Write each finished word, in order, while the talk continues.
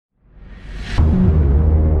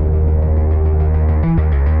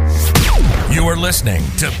are listening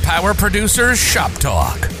to Power Producers Shop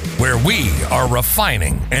Talk, where we are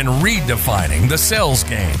refining and redefining the sales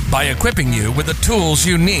game by equipping you with the tools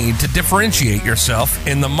you need to differentiate yourself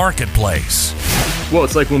in the marketplace. Well,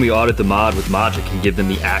 it's like when we audit the mod with Mogic and give them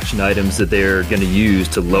the action items that they're going to use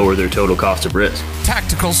to lower their total cost of risk.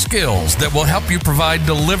 Tactical skills that will help you provide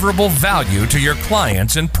deliverable value to your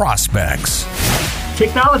clients and prospects.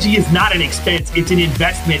 Technology is not an expense, it's an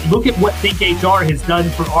investment. Look at what ThinkHR has done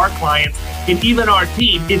for our clients and even our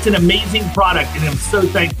team. It's an amazing product, and I'm so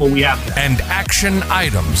thankful we have that. And action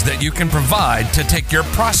items that you can provide to take your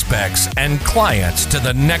prospects and clients to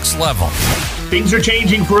the next level. Things are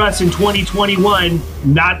changing for us in 2021.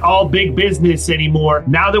 Not all big business anymore.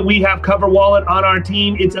 Now that we have CoverWallet on our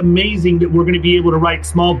team, it's amazing that we're going to be able to write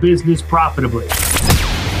small business profitably.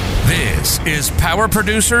 This is Power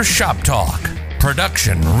Producer Shop Talk.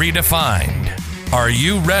 Production redefined. Are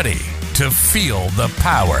you ready to feel the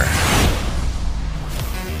power?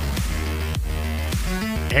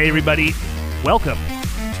 Hey everybody, welcome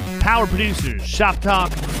to Power Producers Shop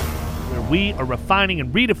Talk, where we are refining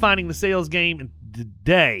and redefining the sales game. And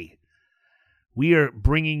today, we are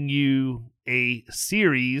bringing you a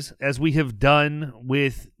series, as we have done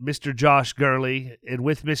with Mr. Josh Gurley and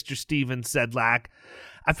with Mr. Steven Sedlak.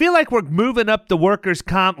 I feel like we're moving up the workers'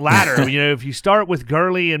 comp ladder. If you start with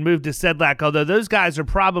Gurley and move to Sedlak, although those guys are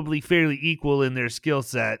probably fairly equal in their skill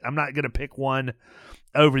set. I'm not going to pick one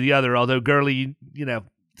over the other, although Gurley,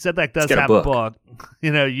 Sedlak does have a book.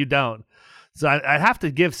 You don't. So I have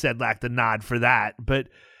to give Sedlak the nod for that. But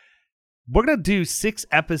we're going to do 6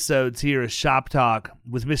 episodes here of Shop Talk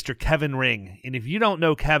with Mr. Kevin Ring. And if you don't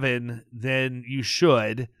know Kevin, then you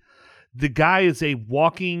should. The guy is a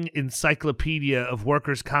walking encyclopedia of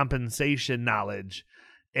workers' compensation knowledge.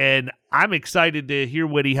 And I'm excited to hear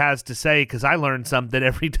what he has to say because I learn something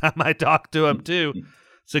every time I talk to him, too.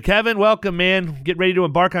 So, Kevin, welcome, man. Get ready to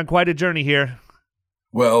embark on quite a journey here.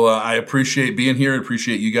 Well, I appreciate being here. I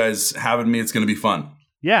appreciate you guys having me. It's going to be fun.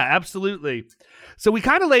 Yeah, absolutely. So we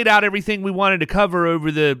kind of laid out everything we wanted to cover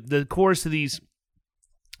over the course of these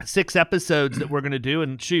 6 episodes that we're going to do.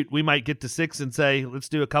 And shoot, we might get to 6 and say, let's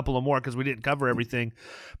do a couple of more because we didn't cover everything.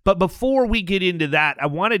 But before we get into that, I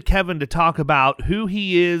wanted Kevin to talk about who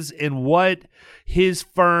he is and what his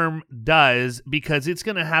firm does, because it's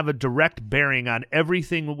going to have a direct bearing on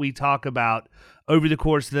everything that we talk about over the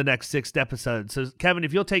course of the next 6 episodes. So, Kevin,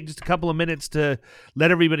 if you'll take just a couple of minutes to let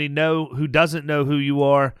everybody know who doesn't know who you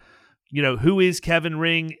are, who is Kevin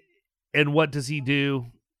Ring and what does he do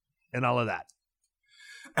and all of that.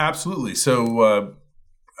 Absolutely. So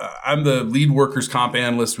I'm the lead workers' comp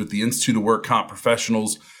analyst with the Institute of Work Comp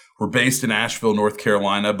Professionals. We're based in Asheville, North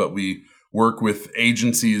Carolina, but we work with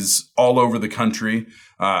agencies all over the country.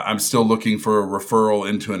 I'm still looking for a referral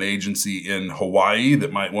into an agency in Hawaii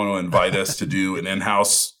that might want to invite us to do an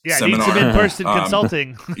in-house seminar. Need some in-person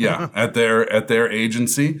consulting. At their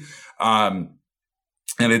agency.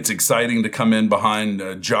 And it's exciting to come in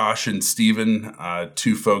behind Josh and Steven,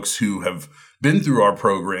 2 folks who have been through our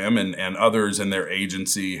program and others in their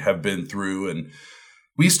agency have been through. And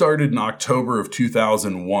we started in October of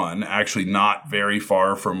 2001, actually not very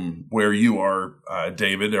far from where you are,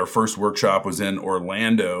 David. Our first workshop was in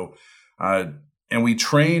Orlando. And we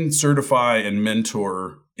train, certify, and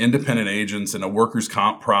mentor independent agents in a workers'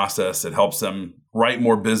 comp process that helps them write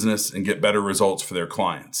more business and get better results for their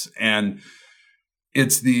clients. And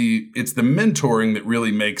it's the mentoring that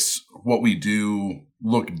really makes what we do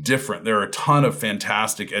look different. There are a ton of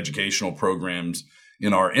fantastic educational programs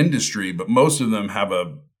in our industry, but most of them have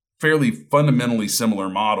a fairly fundamentally similar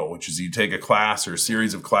model, which is you take a class or a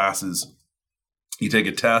series of classes, you take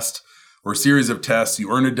a test or a series of tests, you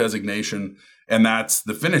earn a designation, and that's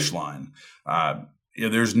the finish line.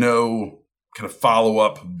 There's no kind of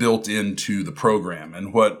follow-up built into the program.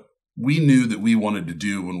 And what we knew that we wanted to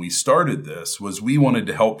do when we started this was we wanted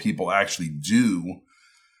to help people actually do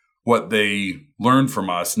what they learned from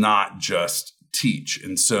us, not just teach.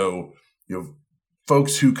 And so,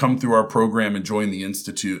 folks who come through our program and join the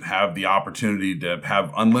Institute have the opportunity to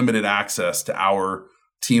have unlimited access to our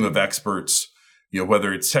team of experts,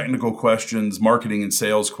 whether it's technical questions, marketing and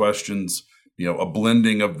sales questions, a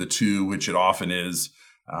blending of the two, which it often is.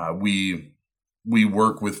 We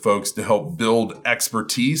work with folks to help build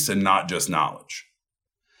expertise and not just knowledge.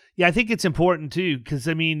 Yeah, I think it's important too, because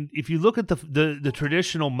if you look at the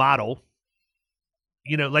traditional model,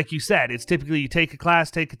 like you said, it's typically you take a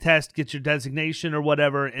class, take a test, get your designation or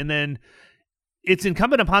whatever, and then it's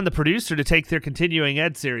incumbent upon the producer to take their continuing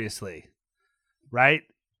ed seriously, right?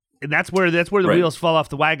 And that's where the wheels fall off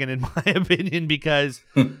the wagon, in my opinion, because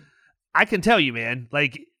I can tell you, man,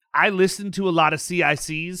 like I listen to a lot of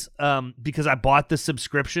CICs because I bought the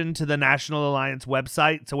subscription to the National Alliance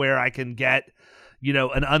website to where I can get,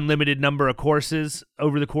 an unlimited number of courses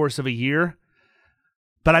over the course of a year.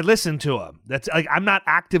 But I listen to them. That's like, I'm not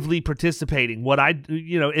actively participating. What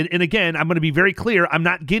and again, I'm going to be very clear. I'm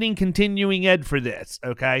not getting continuing ed for this.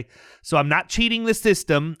 Okay. So I'm not cheating the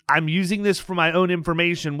system. I'm using this for my own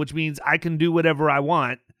information, which means I can do whatever I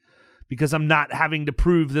want because I'm not having to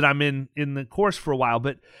prove that I'm in the course for a while.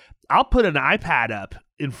 But I'll put an iPad up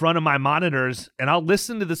in front of my monitors and I'll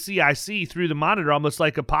listen to the CIC through the monitor, almost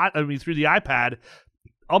like through the iPad,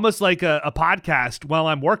 almost like a podcast while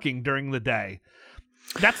I'm working during the day.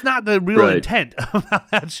 That's not the real intent of how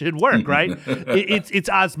that should work, right? It's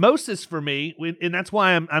osmosis for me, and that's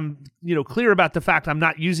why I'm clear about the fact I'm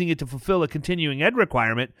not using it to fulfill a continuing ed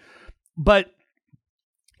requirement. But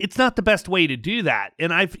it's not the best way to do that.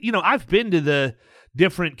 And I've been to the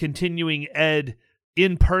different continuing ed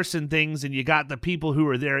in-person things, and you got the people who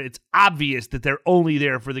are there. It's obvious that they're only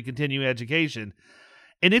there for the continuing education.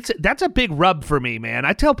 And that's a big rub for me, man.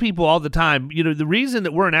 I tell people all the time, the reason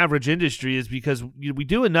that we're an average industry is because we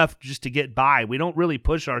do enough just to get by. We don't really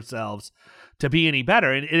push ourselves to be any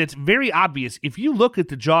better. And it's very obvious. If you look at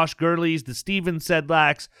the Josh Gurleys, the Steven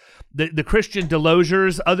Sedlacks, the Christian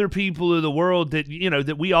Delosiers, other people of the world that,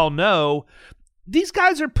 that we all know, these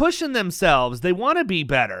guys are pushing themselves. They want to be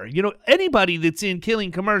better. Anybody that's in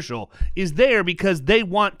Killing Commercial is there because they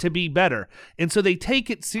want to be better. And so they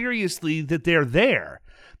take it seriously that they're there.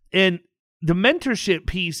 And the mentorship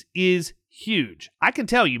piece is huge. I can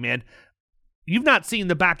tell you, man, you've not seen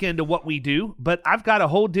the back end of what we do, but I've got a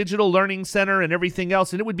whole digital learning center and everything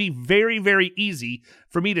else, and it would be very, very easy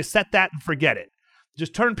for me to set that and forget it.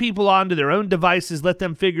 Just turn people onto their own devices, let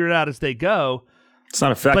them figure it out as they go. It's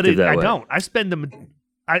not effective that way. I don't. I spend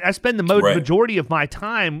the majority of my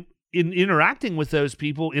time in interacting with those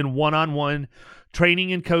people in one-on-one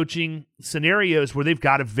training and coaching scenarios where they've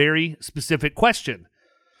got a very specific question.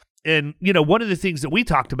 And, one of the things that we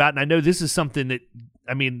talked about, and I know this is something that,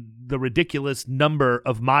 the ridiculous number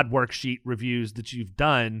of mod worksheet reviews that you've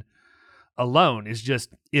done alone is just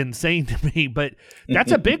insane to me, but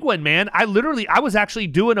that's a big one, man. I was actually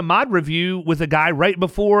doing a mod review with a guy right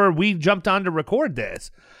before we jumped on to record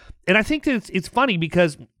this. And I think that it's funny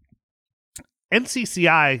because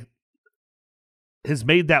NCCI has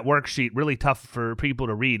made that worksheet really tough for people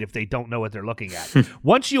to read if they don't know what they're looking at.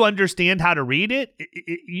 Once you understand how to read it,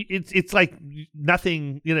 it's like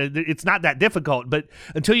nothing, it's not that difficult. But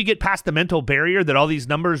until you get past the mental barrier that all these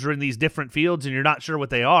numbers are in these different fields and you're not sure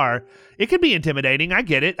what they are, it can be intimidating. I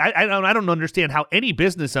get it. I don't understand how any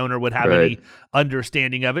business owner would have any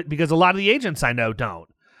understanding of it because a lot of the agents I know don't.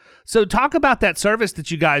 So talk about that service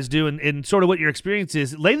that you guys do and sort of what your experience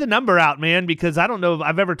is. Lay the number out, man, because I don't know if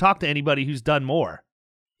I've ever talked to anybody who's done more.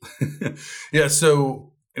 Yeah,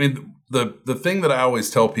 so the thing that I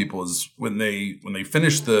always tell people is when they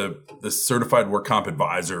finish the Certified Work Comp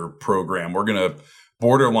Advisor program, we're going to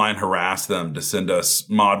borderline harass them to send us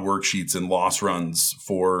mod worksheets and loss runs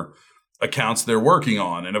for accounts they're working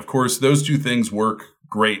on. And of course, those two things work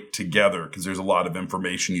great together because there's a lot of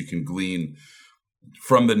information you can glean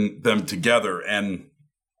from them together. And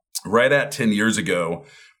right at 10 years ago,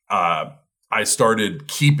 I started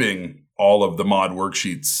keeping all of the mod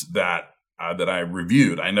worksheets that I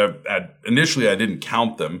reviewed. I know initially I didn't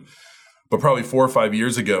count them, but probably 4 or 5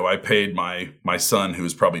 years ago, I paid my son, who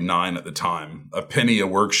was probably 9 at the time, a penny a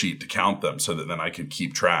worksheet to count them so that then I could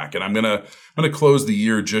keep track. And I'm gonna close the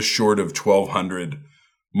year just short of 1,200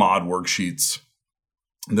 mod worksheets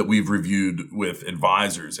that we've reviewed with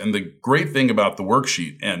advisors. And the great thing about the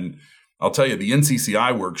worksheet, and I'll tell you, the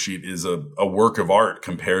NCCI worksheet is a work of art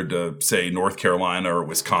compared to, say, North Carolina or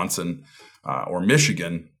Wisconsin or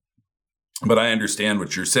Michigan. But I understand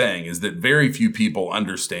what you're saying is that very few people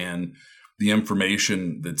understand the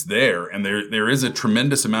information that's there. And there is a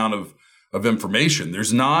tremendous amount of information.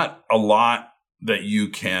 There's not a lot that you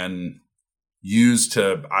can use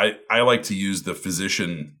to, I like to use the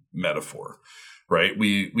physician metaphor. Right,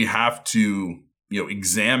 we have to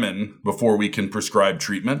examine before we can prescribe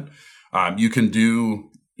treatment. You can do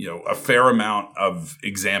a fair amount of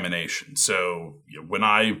examination. So when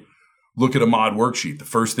I look at a mod worksheet, the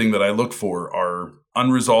first thing that I look for are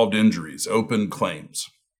unresolved injuries, open claims,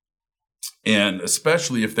 and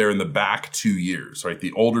especially if they're in the back 2 years, right,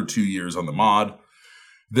 the older 2 years on the mod,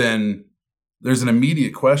 then there's an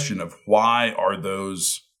immediate question of why are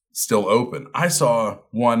those still open. I saw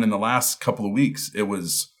one in the last couple of weeks. It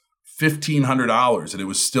was $1,500 and it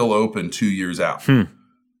was still open 2 years out,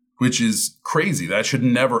 which is crazy. That should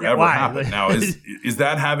never, ever happen. Now, is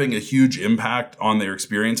that having a huge impact on their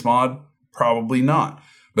experience mod? Probably not.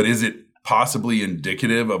 but is it possibly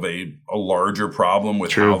indicative of a larger problem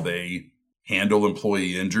with how they handle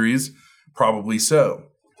employee injuries? Probably so.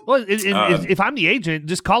 Well, if I'm the agent,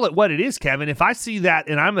 just call it what it is, Kevin. If I see that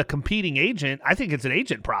and I'm a competing agent, I think it's an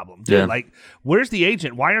agent problem. Dude. Like, where's the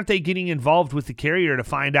agent? Why aren't they getting involved with the carrier to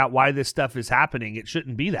find out why this stuff is happening? It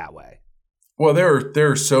shouldn't be that way. Well,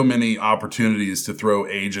 there are so many opportunities to throw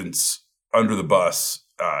agents under the bus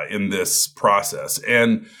in this process.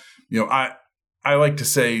 And, I like to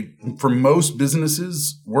say for most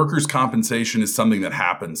businesses, workers' compensation is something that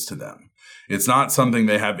happens to them. It's not something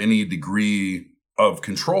they have any degree of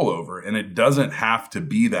control over, and it doesn't have to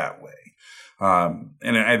be that way.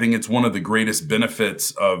 And I think it's one of the greatest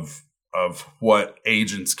benefits of what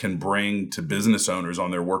agents can bring to business owners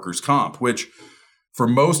on their workers' comp, which for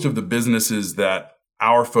most of the businesses that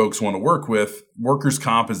our folks want to work with, workers'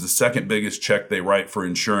 comp is the second biggest check they write for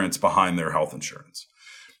insurance behind their health insurance.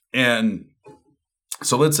 And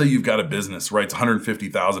so let's say you've got a business writes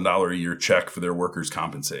 $150,000 a year check for their workers'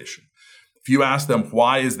 compensation. If you ask them,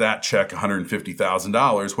 why is that check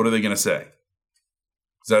 $150,000? What are they going to say?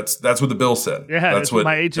 That's what the bill said. Yeah, that's what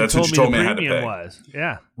my agent told me the premium was.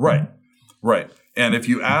 Yeah. Right. And if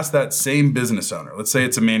you ask that same business owner, let's say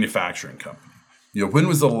it's a manufacturing company, when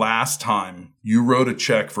was the last time you wrote a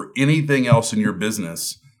check for anything else in your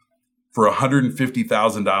business for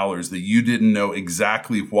 $150,000 that you didn't know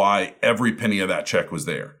exactly why every penny of that check was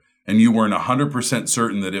there? And you weren't 100%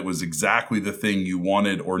 certain that it was exactly the thing you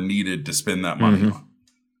wanted or needed to spend that money on.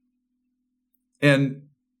 And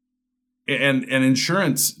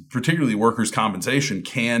insurance, particularly workers' compensation,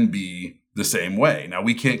 can be the same way. Now,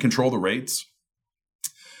 we can't control the rates.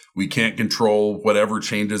 We can't control whatever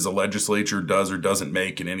changes the legislature does or doesn't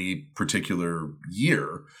make in any particular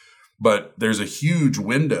year. But there's a huge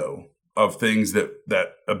window of things that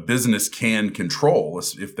a business can control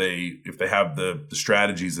if they have the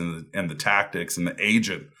strategies and the tactics and the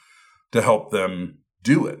agent to help them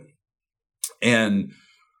do it. And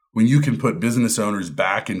when you can put business owners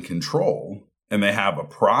back in control and they have a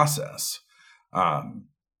process, and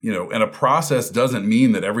a process doesn't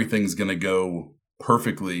mean that everything's going to go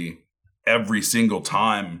perfectly every single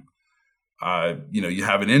time you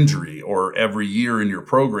have an injury or every year in your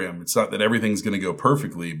program. It's not that everything's going to go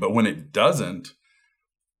perfectly, but when it doesn't,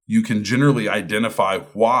 you can generally identify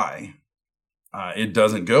why it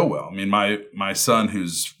doesn't go well. I mean, my son,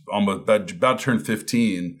 who's almost about to turn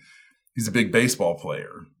 15, he's a big baseball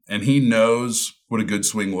player, and he knows what a good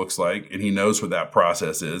swing looks like, and he knows what that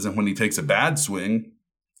process is. And when he takes a bad swing,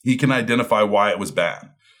 he can identify why it was bad,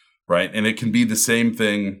 right? And it can be the same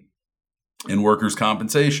thing in workers'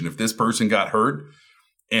 compensation. If this person got hurt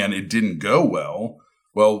and it didn't go well,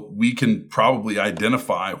 we can probably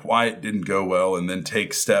identify why it didn't go well and then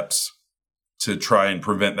take steps to try and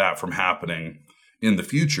prevent that from happening in the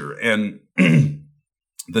future. And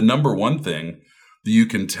the number one thing that you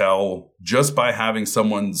can tell just by having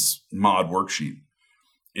someone's mod worksheet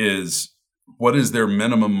is what is their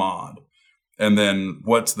minimum mod, and then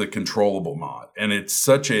what's the controllable mod. And it's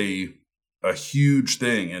such a huge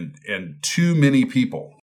thing, and too many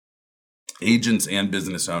people, agents and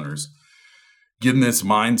business owners, get in this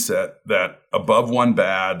mindset that above one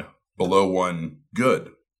bad, below one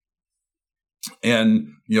good.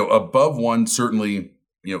 And above one certainly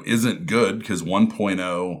isn't good, because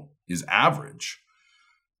 1.0 is average,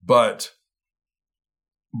 but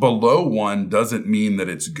below one doesn't mean that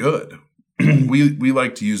it's good. We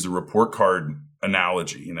like to use the report card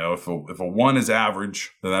analogy. If a 1 is average,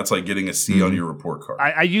 then that's like getting a C on your report card.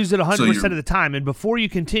 I use it 100% of the time. And before you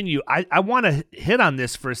continue, I want to hit on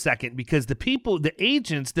this for a second, because the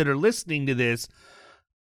agents that are listening to this,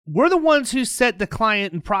 we're the ones who set the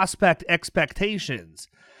client and prospect expectations.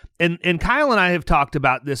 And Kyle and I have talked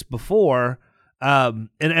about this before, and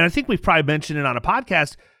I think we've probably mentioned it on a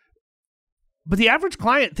podcast, but the average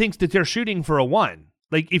client thinks that they're shooting for a 1.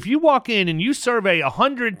 Like, if you walk in and you survey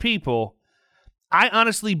 100 people, I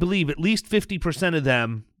honestly believe at least 50% of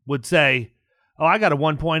them would say, oh, I got a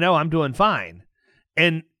 1.0, I'm doing fine.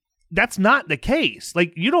 And that's not the case.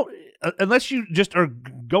 Like, you don't, unless you just are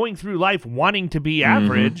going through life wanting to be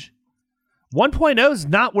average, 1.0 is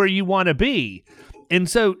not where you want to be. And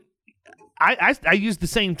so I use the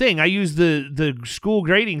same thing. I use the school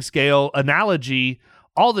grading scale analogy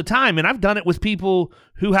all the time, and I've done it with people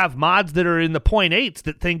who have mods that are in the 0.8s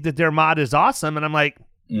that think that their mod is awesome, and I'm like,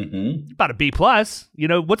 about a B+. What's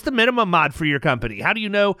the minimum mod for your company? How do you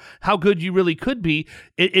know how good you really could be?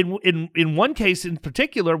 In one case in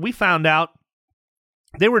particular, we found out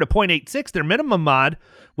they were at a 0.86. Their minimum mod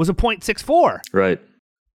was a 0.64. Right.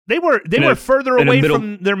 They were further away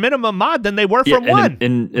from their minimum mod than they were from one.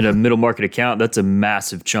 In a middle market account, that's a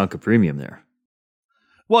massive chunk of premium there.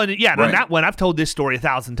 Well, yeah, Right. on that one, I've told this story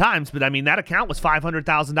 1,000 times, but I mean, that account was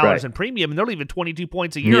 $500,000 in premium, and they're leaving 22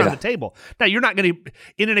 points a year on the table. Now, you're not going to,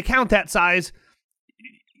 in an account that size,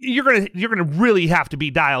 you're going to really have to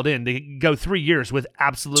be dialed in to go 3 years with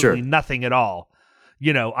absolutely nothing at all,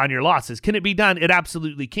 on your losses. Can it be done? It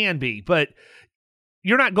absolutely can be, but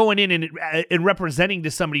you're not going in and representing to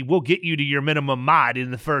somebody will get you to your minimum mod in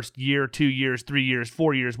the first year, 2 years, 3 years,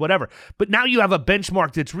 4 years, whatever. But now you have a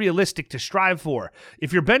benchmark that's realistic to strive for.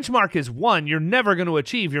 If your benchmark is 1, you're never going to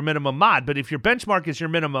achieve your minimum mod. But if your benchmark is your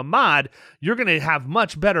minimum mod, you're going to have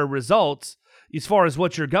much better results as far as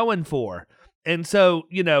what you're going for. And so,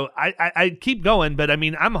 I keep going, but I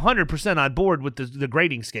mean, I'm 100% on board with the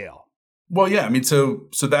grading scale. Well, yeah, I mean, so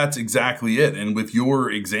that's exactly it. And with your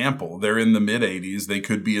example, they're in the mid 80s. They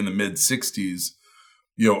could be in the mid 60s.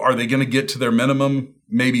 Are they going to get to their minimum?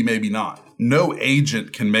 Maybe, maybe not. No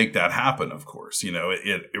agent can make that happen, of course.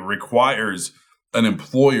 It requires an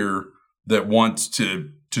employer that wants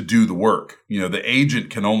to do the work. The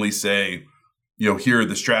agent can only say, here are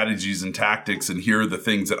the strategies and tactics, and here are the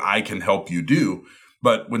things that I can help you do.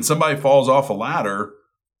 But when somebody falls off a ladder,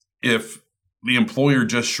 if the employer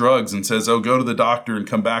just shrugs and says, oh, go to the doctor and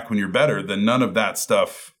come back when you're better, then none of that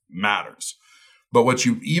stuff matters. But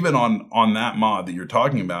even on that mod that you're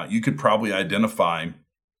talking about, you could probably identify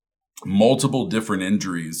multiple different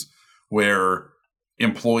injuries where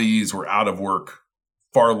employees were out of work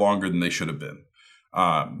far longer than they should have been,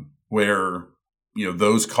 where,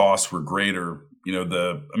 those costs were greater.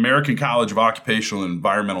 The American College of Occupational and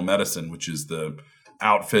Environmental Medicine, which is the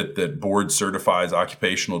outfit that board certifies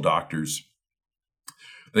occupational doctors,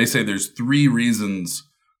 they say there's 3 reasons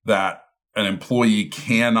that an employee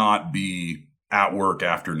cannot be at work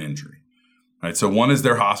after an injury. Right. So one is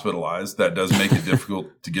they're hospitalized. That does make it difficult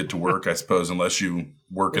to get to work, I suppose, unless you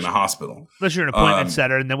work in a hospital. Unless you're an appointment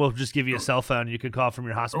setter, and then we'll just give you a cell phone. You could call from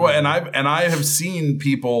your hospital. Well, and I have seen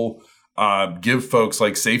people give folks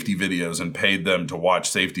like safety videos and paid them to watch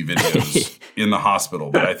safety videos in the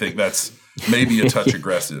hospital. But I think that's maybe a touch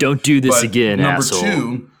aggressive. Don't do this again,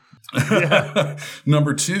 asshole.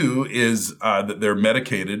 Number two is that they're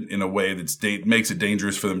medicated in a way that makes it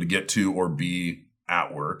dangerous for them to get to or be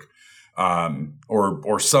at work,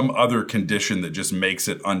 or some other condition that just makes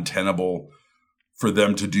it untenable for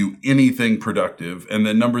them to do anything productive. And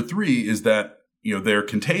then number 3 is that they're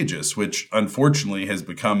contagious, which unfortunately has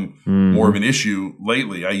become more of an issue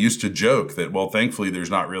lately. I used to joke that, well, thankfully there's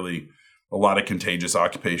not really a lot of contagious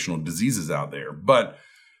occupational diseases out there, but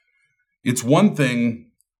it's one thing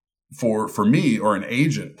for me or an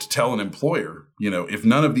agent to tell an employer, if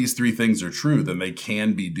none of these 3 things are true, then they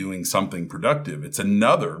can be doing something productive. It's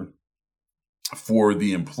another for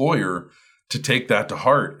the employer to take that to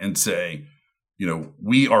heart and say,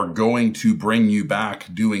 we are going to bring you back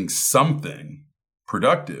doing something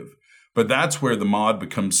productive. But that's where the mod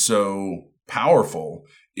becomes so powerful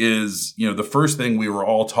is, the first thing we were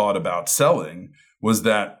all taught about selling was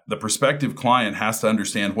that the prospective client has to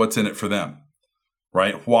understand what's in it for them.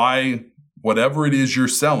 Right? Why, whatever it is you're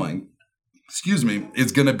selling,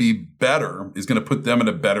 is going to be better, is going to put them in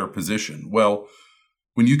a better position. Well,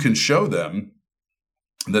 when you can show them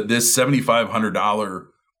that this $7,500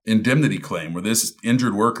 indemnity claim where this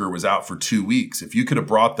injured worker was out for 2 weeks, if you could have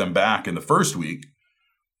brought them back in the first week,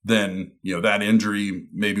 then, that injury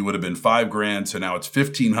maybe would have been $5,000. So now it's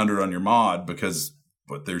 $1,500 on your mod because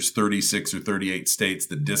there's 36 or 38 states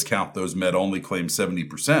that discount those med only claims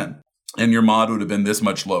 70%. And your mod would have been this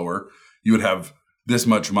much lower. You would have this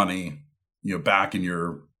much money, back in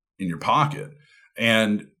your pocket.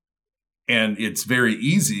 And it's very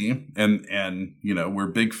easy. And we're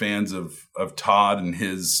big fans of Todd and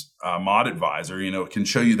his mod advisor. It can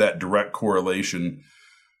show you that direct correlation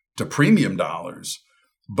to premium dollars.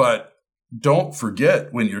 But don't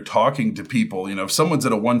forget when you're talking to people, if someone's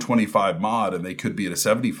at a 125 mod and they could be at a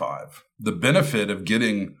 75, the benefit of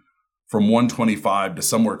getting from 125 to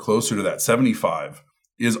somewhere closer to that 75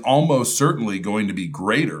 is almost certainly going to be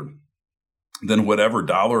greater than whatever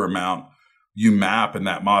dollar amount you map in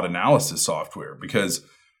that mod analysis software, because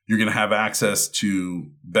you're going to have access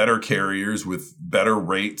to better carriers with better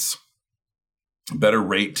rates, better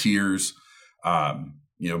rate tiers,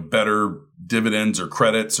 better dividends or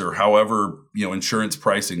credits or however, insurance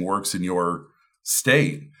pricing works in your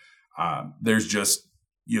state. There's just,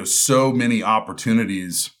 so many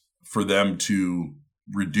opportunities for them to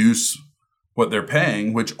reduce what they're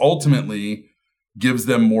paying, which ultimately gives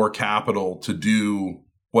them more capital to do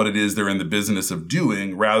what it is they're in the business of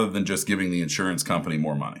doing rather than just giving the insurance company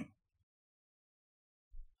more money.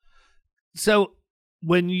 So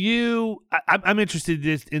when I'm interested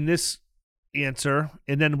in this answer,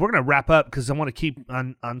 and then we're going to wrap up because I want to keep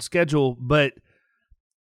on schedule. But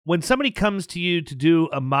when somebody comes to you to do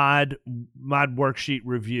a mod worksheet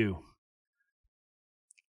review,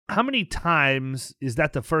 how many times is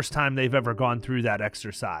that the first time they've ever gone through that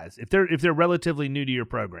exercise? If they're relatively new to your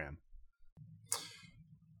program?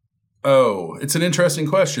 Oh, it's an interesting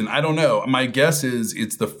question. I don't know. My guess is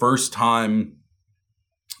it's the first time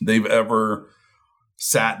they've ever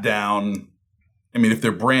sat down. I mean, if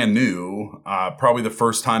they're brand new, probably the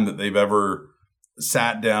first time that they've ever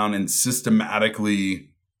sat down and systematically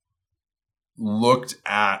looked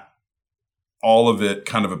at all of it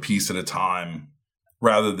kind of a piece at a time,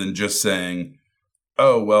 rather than just saying,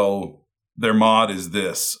 oh, well, their mod is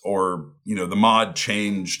this, or, the mod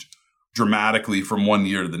changed dramatically from one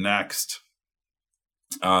year to the next.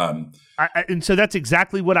 And so that's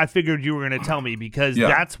exactly what I figured you were going to tell me, because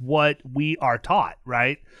that's what we are taught,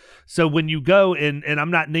 right? So when you go, and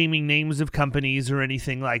I'm not naming names of companies or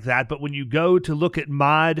anything like that, but when you go to look at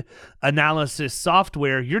mod analysis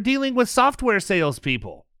software, you're dealing with software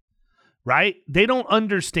salespeople, right? They don't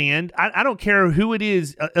understand. I don't care who it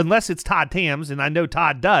is, unless it's Todd Tams, and I know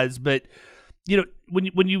Todd does, but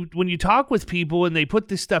when you talk with people and they put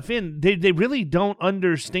this stuff in, they really don't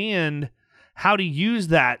understand how to use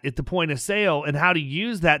that at the point of sale, and how to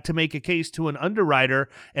use that to make a case to an underwriter,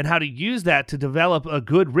 and how to use that to develop a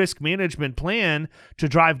good risk management plan to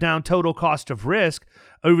drive down total cost of risk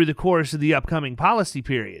over the course of the upcoming policy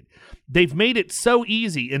period. They've made it so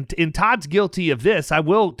easy, and Todd's guilty of this. I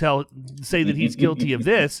will say that he's guilty of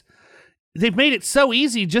this. They've made it so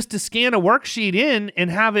easy just to scan a worksheet in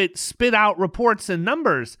and have it spit out reports and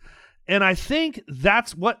numbers. And I think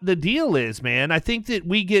that's what the deal is, man. I think that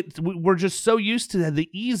we're just so used to the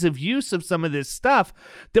ease of use of some of this stuff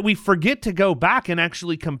that we forget to go back and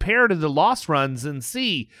actually compare to the loss runs and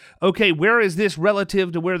see, okay, where is this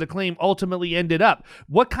relative to where the claim ultimately ended up?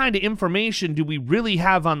 What kind of information do we really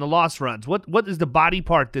have on the loss runs? What is the body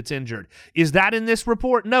part that's injured? Is that in this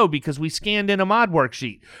report? No, because we scanned in a mod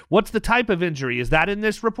worksheet. What's the type of injury? Is that in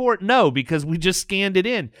this report? No, because we just scanned it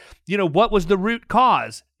in. What was the root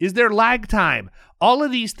cause? Is there lag time? All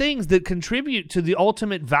of these things that contribute to the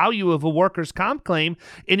ultimate value of a workers' comp claim.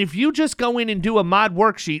 And if you just go in and do a mod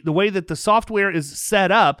worksheet the way that the software is set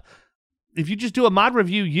up, if you just do a mod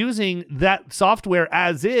review using that software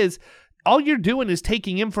as is, all you're doing is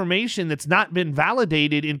taking information that's not been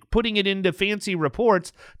validated and putting it into fancy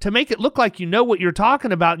reports to make it look like you know what you're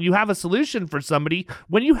talking about and you have a solution for somebody,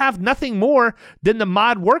 when you have nothing more than the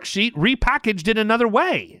mod worksheet repackaged in another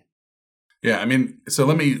way. Yeah, I mean, so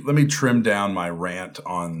let me trim down my rant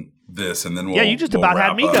on this, and then we'll you just about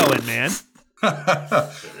had me going, man. I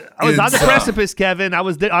was on the precipice, Kevin. I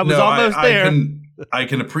was almost there. I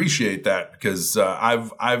can appreciate that, because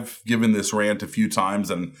I've given this rant a few times,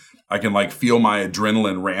 and I can feel my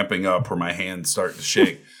adrenaline ramping up where my hands start to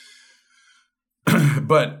shake.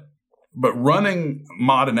 But running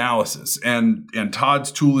mod analysis, and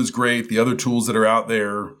Todd's tool is great. The other tools that are out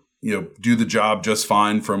there, do the job just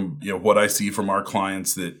fine from, what I see from our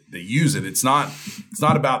clients that use it. It's not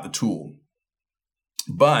about the tool,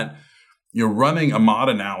 but, running a mod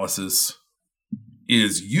analysis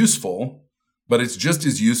is useful, but it's just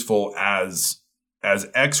as useful as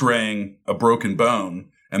x-raying a broken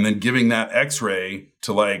bone and then giving that x-ray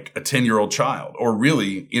to a 10-year-old child, or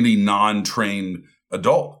really any non-trained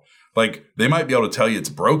adult. They might be able to tell you it's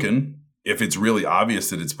broken if it's really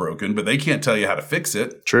obvious that it's broken, but they can't tell you how to fix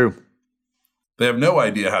it. True. They have no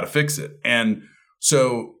idea how to fix it. And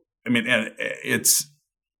so, I mean, and it's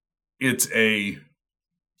a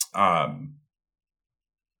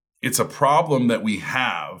problem that we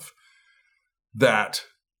have, that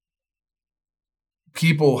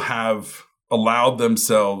people have allowed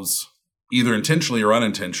themselves, either intentionally or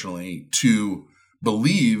unintentionally, to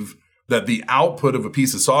believe that the output of a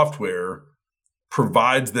piece of software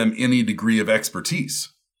provides them any degree of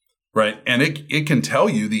expertise, right? And it can tell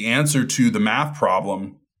you the answer to the math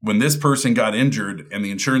problem. When this person got injured and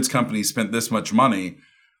the insurance company spent this much money,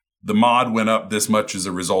 the mod went up this much as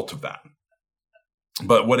a result of that.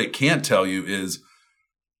 But what it can't tell you is,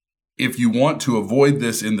 if you want to avoid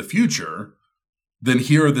this in the future, then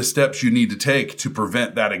here are the steps you need to take to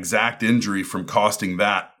prevent that exact injury from costing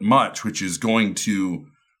that much, which is going to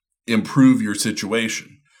improve your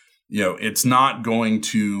situation. It's not going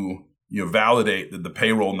to, validate that the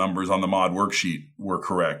payroll numbers on the mod worksheet were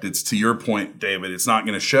correct. It's, to your point, David, it's not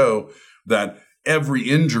going to show that every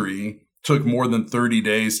injury took more than 30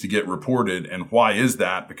 days to get reported. And why is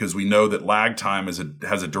that? Because we know that lag time has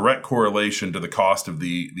a direct correlation to the cost of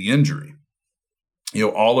the injury.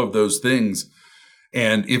 all of those things.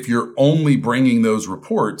 And if you're only bringing those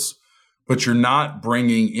reports, but you're not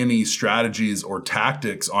bringing any strategies or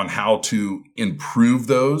tactics on how to improve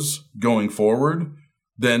those going forward,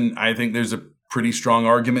 then I think there's a pretty strong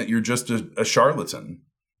argument you're just a charlatan.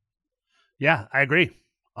 Yeah, I agree.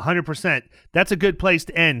 100%. That's a good place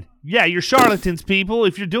to end. Yeah, you're charlatans, people.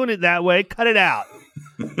 If you're doing it that way, cut it out.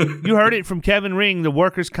 You heard it from Kevin Ring, the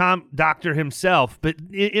workers' comp doctor himself. But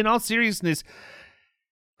in all seriousness,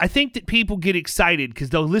 I think that people get excited because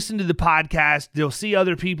they'll listen to the podcast. They'll see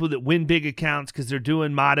other people that win big accounts because they're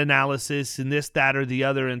doing mod analysis and this, that, or the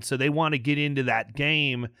other. And so they want to get into that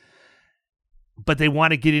game, but they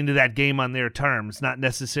want to get into that game on their terms, not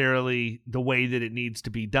necessarily the way that it needs to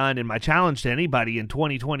be done. And my challenge to anybody in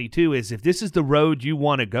 2022 is if this is the road you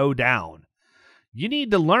want to go down, you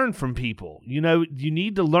need to learn from people. You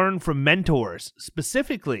need to learn from mentors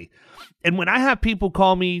specifically. And when I have people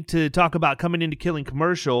call me to talk about coming into Killing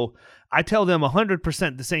Commercial, I tell them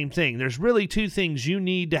 100% the same thing. There's really two things you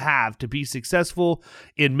need to have to be successful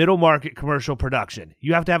in middle market commercial production.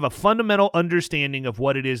 You have to have a fundamental understanding of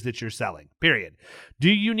what it is that you're selling, period. Do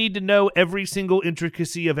you need to know every single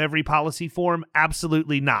intricacy of every policy form?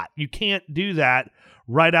 Absolutely not. You can't do that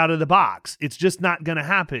right out of the box. It's just not going to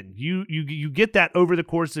happen. You get that over the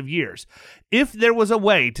course of years. If there was a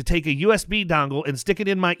way to take a USB dongle and stick it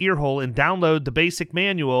in my ear hole and download the basic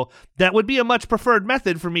manual, that would be a much preferred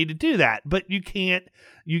method for me to do that. But you can't.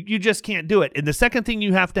 You just can't do it. And the second thing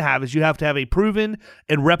you have to have is you have to have a proven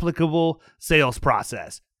and replicable sales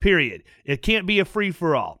process. Period. It can't be a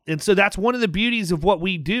free-for-all. And so that's one of the beauties of what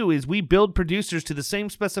we do is we build producers to the same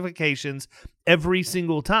specifications every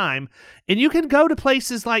single time. And you can go to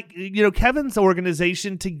places like, Kevin's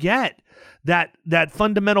organization to get that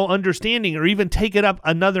fundamental understanding or even take it up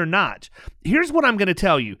another notch. Here's what I'm going to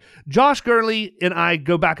tell you. Josh Gurley and I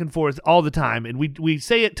go back and forth all the time, and we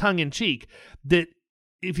say it tongue-in-cheek that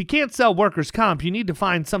if you can't sell workers' comp, you need to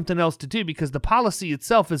find something else to do because the policy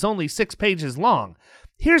itself is only 6 pages long.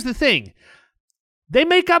 Here's the thing. They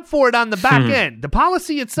make up for it on the back end. The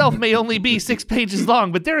policy itself may only be 6 pages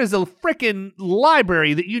long, but there is a freaking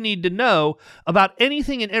library that you need to know about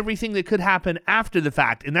anything and everything that could happen after the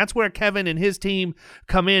fact. And that's where Kevin and his team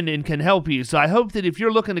come in and can help you. So I hope that if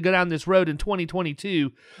you're looking to go down this road in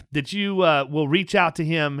 2022, that you will reach out to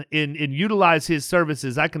him and utilize his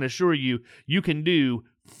services. I can assure you, you can do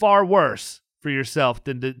far worse for yourself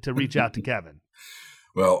than to reach out to Kevin.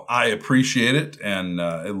 Well, I appreciate it, and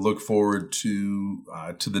I look forward to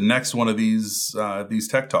the next one of these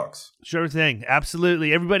tech talks. Sure thing.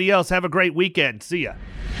 Absolutely. Everybody else, have a great weekend. See ya.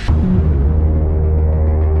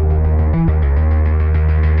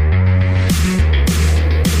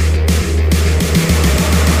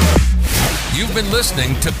 You've been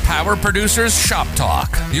listening to Power Producers Shop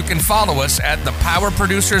Talk. You can follow us at the Power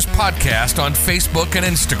Producers Podcast on Facebook and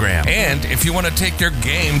Instagram. And if you want to take your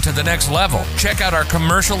game to the next level, check out our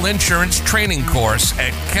commercial insurance training course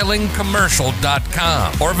at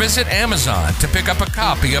killingcommercial.com or visit Amazon to pick up a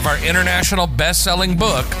copy of our international best-selling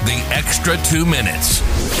book, The Extra 2 Minutes.